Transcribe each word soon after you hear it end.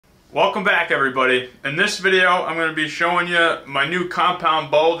Welcome back, everybody. In this video I'm going to be showing you my new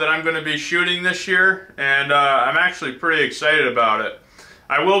compound bow that I'm going to be shooting this year, and I'm actually pretty excited about it.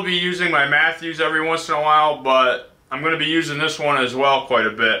 I will be using my Matthews every once in a while, but I'm going to be using this one as well quite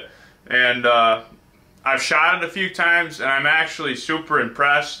a bit. And I've shot it a few times and I'm actually super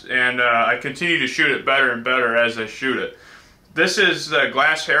impressed, and I continue to shoot it better and better as I shoot it. This is the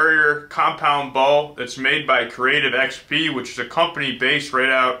glass Harrier compound bow. It's made by Creative XP, which is a company based right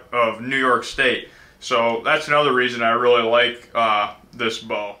out of New York State. So that's another reason I really like this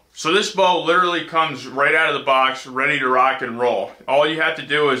bow. So this bow literally comes right out of the box, ready to rock and roll. All you have to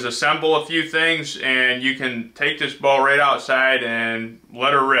do is assemble a few things and you can take this bow right outside and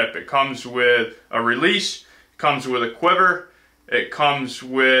let her rip. It comes with a release, it comes with a quiver, it comes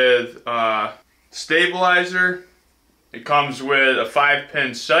with a stabilizer, it comes with a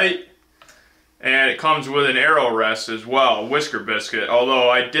 5-pin sight, and it comes with an arrow rest as well, whisker biscuit. Although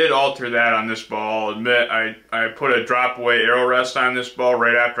I did alter that on this bow, I'll admit. I put a drop away arrow rest on this bow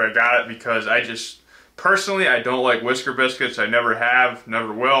right after I got it because personally, I don't like whisker biscuits. I never have,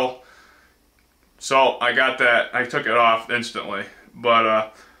 never will. So I got that, I took it off instantly.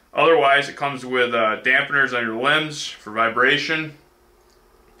 But otherwise, it comes with dampeners on your limbs for vibration.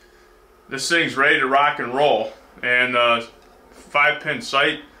 This thing's ready to rock and roll. And 5-pin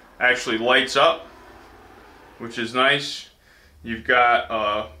sight actually lights up, which is nice. You've got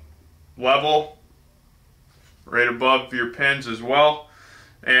a level right above your pins as well.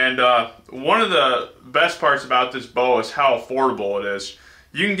 And one of the best parts about this bow is how affordable it is.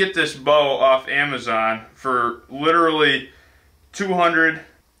 You can get this bow off Amazon for literally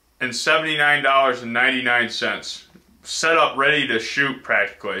 $279.99, set up ready to shoot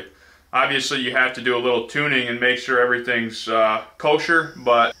practically. Obviously, you have to do a little tuning and make sure everything's kosher,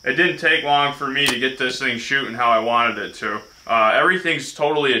 but it didn't take long for me to get this thing shooting how I wanted it to. Everything's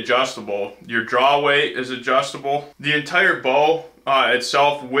totally adjustable. Your draw weight is adjustable. The entire bow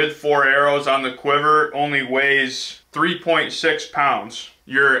itself with 4 arrows on the quiver only weighs 3.6 pounds.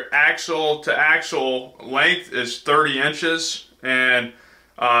 Your axle to axle length is 30 inches, and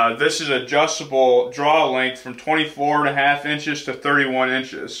this is adjustable draw length from 24.5 inches to 31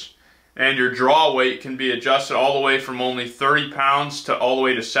 inches. And your draw weight can be adjusted all the way from only 30 pounds to all the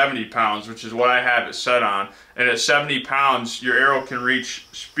way to 70 pounds, which is what I have it set on. And at 70 pounds, your arrow can reach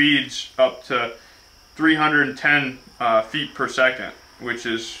speeds up to 310 feet per second, which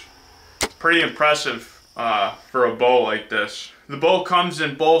is pretty impressive for a bow like this. The bow comes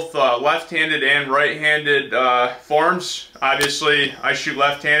in both left-handed and right-handed forms. Obviously, I shoot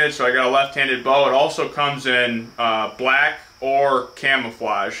left-handed, so I got a left-handed bow. It also comes in black or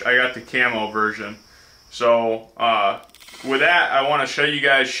camouflage. I got the camo version. So with that, I want to show you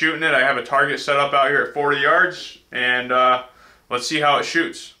guys shooting it. I have a target set up out here at 40 yards, and let's see how it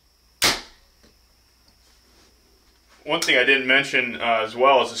shoots. One thing I didn't mention as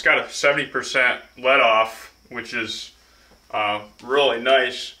well is it's got a 70% let off, which is really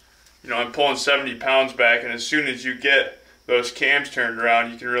nice. You know, I'm pulling 70 pounds back, and as soon as you get those cams turned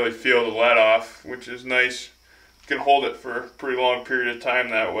around, you can really feel the let off, which is nice. You can hold it for a pretty long period of time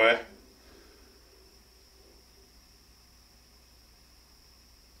that way.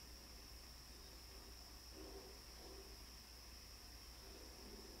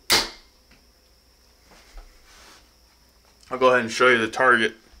 I'll go ahead and show you the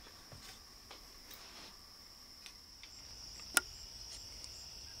target.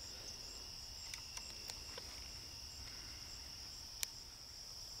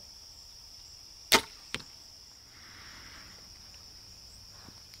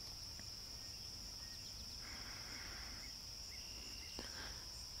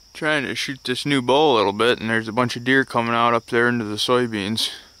 Trying to shoot this new bow a little bit, and there's a bunch of deer coming out up there into the soybeans.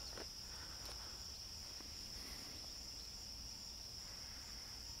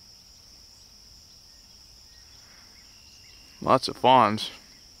 Lots of fawns.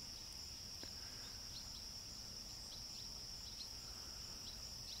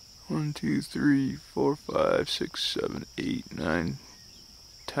 One, 2, 3, 4, 5, 6, 7, 8, 9,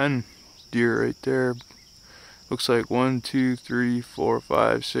 10 deer right there. Looks like 1, 2, 3, 4,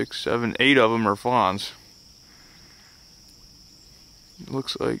 5, 6, 7, 8 of them are fawns. It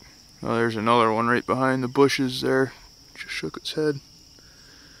looks like. Oh, there's another one right behind the bushes there. Just shook its head.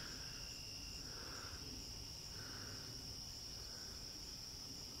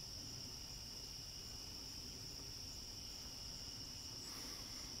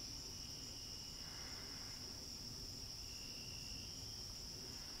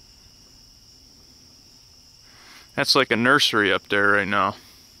 That's like a nursery up there right now.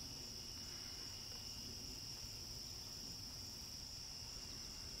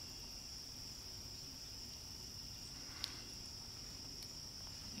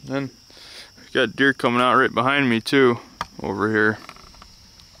 And we got deer coming out right behind me too, over here.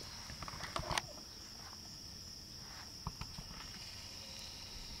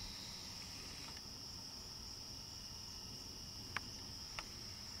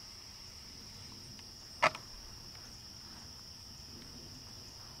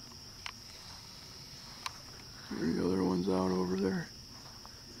 The other one's out over there.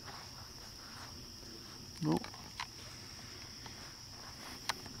 Nope.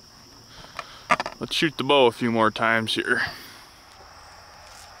 Let's shoot the bow a few more times here.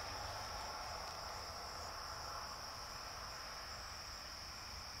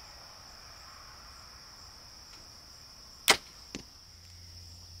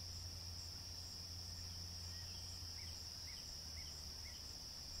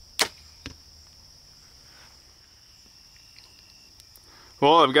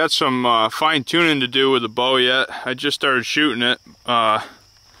 Well, I've got some fine tuning to do with the bow yet. I just started shooting it.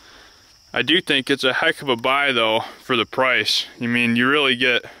 I do think it's a heck of a buy though for the price. I mean, you really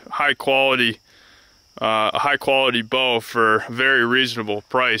get a high quality bow for a very reasonable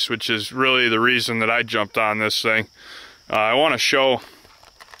price, which is really the reason that I jumped on this thing. I want to show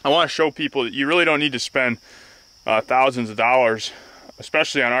people that you really don't need to spend thousands of dollars,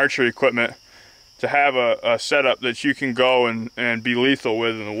 especially on archery equipment, to have a setup that you can go and be lethal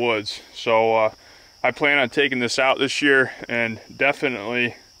with in the woods. So I plan on taking this out this year and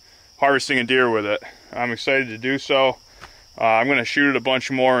definitely harvesting a deer with it. I'm excited to do so. I'm going to shoot it a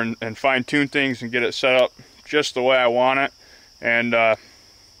bunch more and fine tune things and get it set up just the way I want it. And I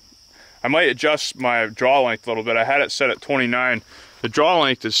might adjust my draw length a little bit. I had it set at 29. The draw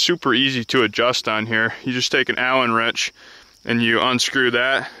length is super easy to adjust on here. You just take an Allen wrench and you unscrew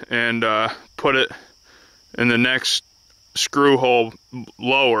that and put it in the next screw hole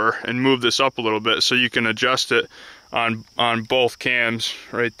lower and move this up a little bit so you can adjust it on both cams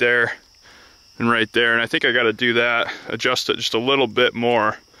right there and right there. And I think I got to do that, adjust it just a little bit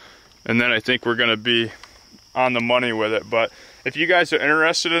more, and then I think we're going to be on the money with it. But if you guys are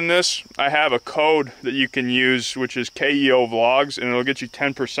interested in this, I have a code that you can use, which is KEO-VLOGS, and it'll get you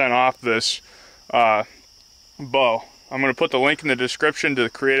 10% off this bow. I'm going to put the link in the description to the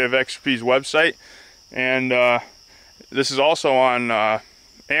Creative XP's website, and this is also on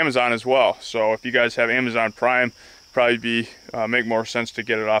Amazon as well. So if you guys have Amazon Prime, probably make more sense to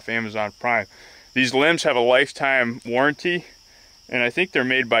get it off Amazon Prime. These limbs have a lifetime warranty, and I think they're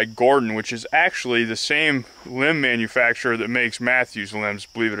made by Gordon, which is actually the same limb manufacturer that makes Matthews limbs,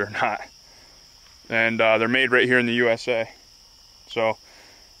 believe it or not. And they're made right here in the USA. So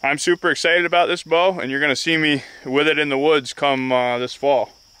I'm super excited about this bow, and you're going to see me with it in the woods come this fall.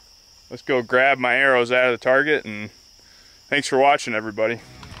 Let's go grab my arrows out of the target, and thanks for watching, everybody.